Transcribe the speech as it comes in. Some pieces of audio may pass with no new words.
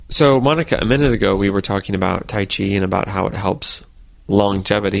So, Monica, a minute ago we were talking about Tai Chi and about how it helps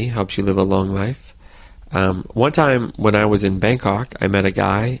longevity, helps you live a long life. One time when I was in Bangkok, I met a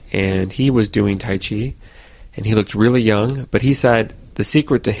guy, and he was doing Tai Chi, and he looked really young, but he said the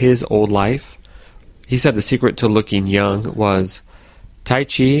secret to his old life, he said the secret to looking young was Tai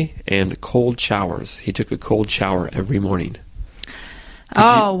Chi and cold showers. He took a cold shower every morning.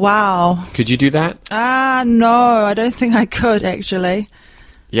 Wow. Could you do that? No, I don't think I could, actually.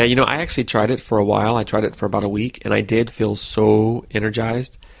 Yeah, I actually tried it for a while. I tried it for about a week, and I did feel so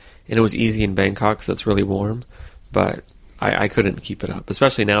energized. And it was easy in Bangkok, so it's really warm. But I couldn't keep it up,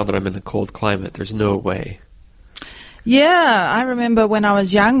 especially now that I'm in the cold climate. There's no way. Yeah, I remember when I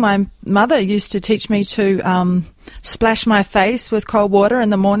was young, my mother used to teach me to splash my face with cold water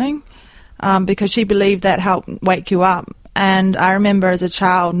in the morning because she believed that helped wake you up. And I remember as a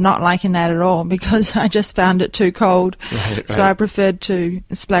child not liking that at all because I just found it too cold. Right. So I preferred to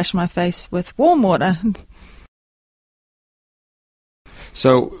splash my face with warm water.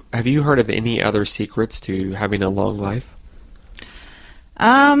 So have you heard of any other secrets to having a long life?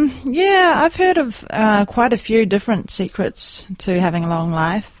 Yeah, I've heard of quite a few different secrets to having a long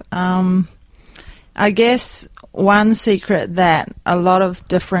life. I guess one secret that a lot of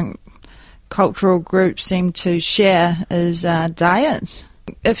different cultural groups seem to share is diet.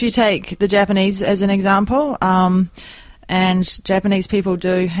 If you take the Japanese as an example, and Japanese people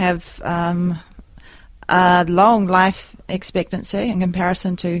do have a long life expectancy in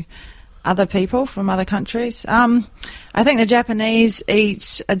comparison to other people from other countries. I think the Japanese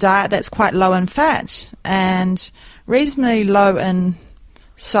eat a diet that's quite low in fat and reasonably low in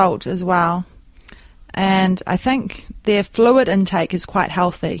salt as well. And I think their fluid intake is quite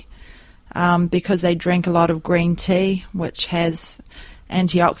healthy. Because they drink a lot of green tea, which has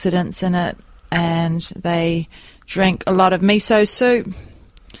antioxidants in it, and they drink a lot of miso soup,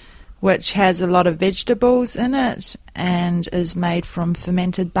 which has a lot of vegetables in it and is made from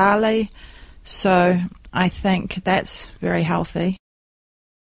fermented barley. So I think that's very healthy.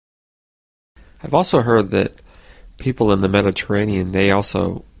 I've also heard that people in the Mediterranean, they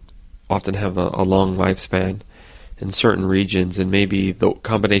also often have a long lifespan in certain regions, and maybe the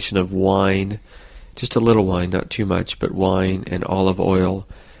combination of wine, just a little wine, not too much, but wine and olive oil,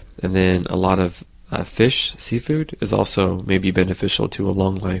 and then a lot of fish, seafood, is also maybe beneficial to a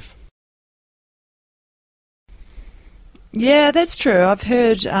long life. Yeah, that's true. I've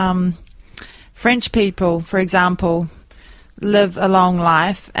heard French people, for example, live a long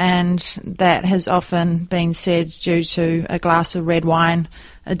life, and that has often been said due to a glass of red wine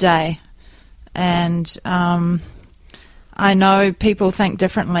a day. And I know people think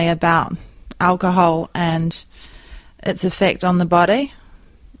differently about alcohol and its effect on the body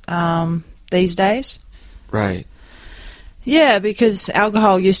these days. Right. Yeah, because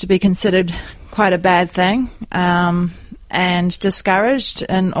alcohol used to be considered quite a bad thing and discouraged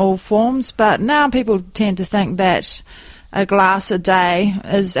in all forms, but now people tend to think that a glass a day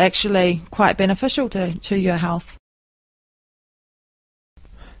is actually quite beneficial to your health.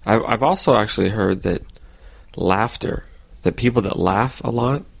 I've also actually heard that laughter, that people that laugh a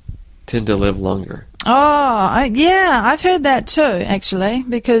lot tend to live longer. Yeah, I've heard that too, actually,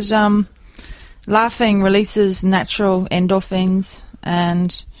 because laughing releases natural endorphins,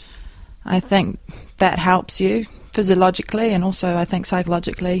 and I think that helps you physiologically, and also I think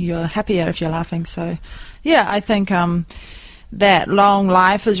psychologically you're happier if you're laughing. So, yeah, I think that long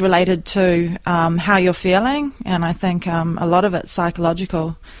life is related to how you're feeling, and I think a lot of it's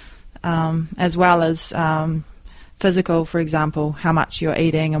psychological as well as physical, for example, how much you're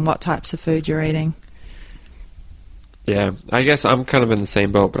eating and what types of food you're eating. Yeah, I guess I'm kind of in the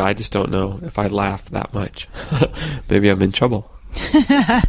same boat, but I just don't know if I laugh that much. Maybe I'm in trouble.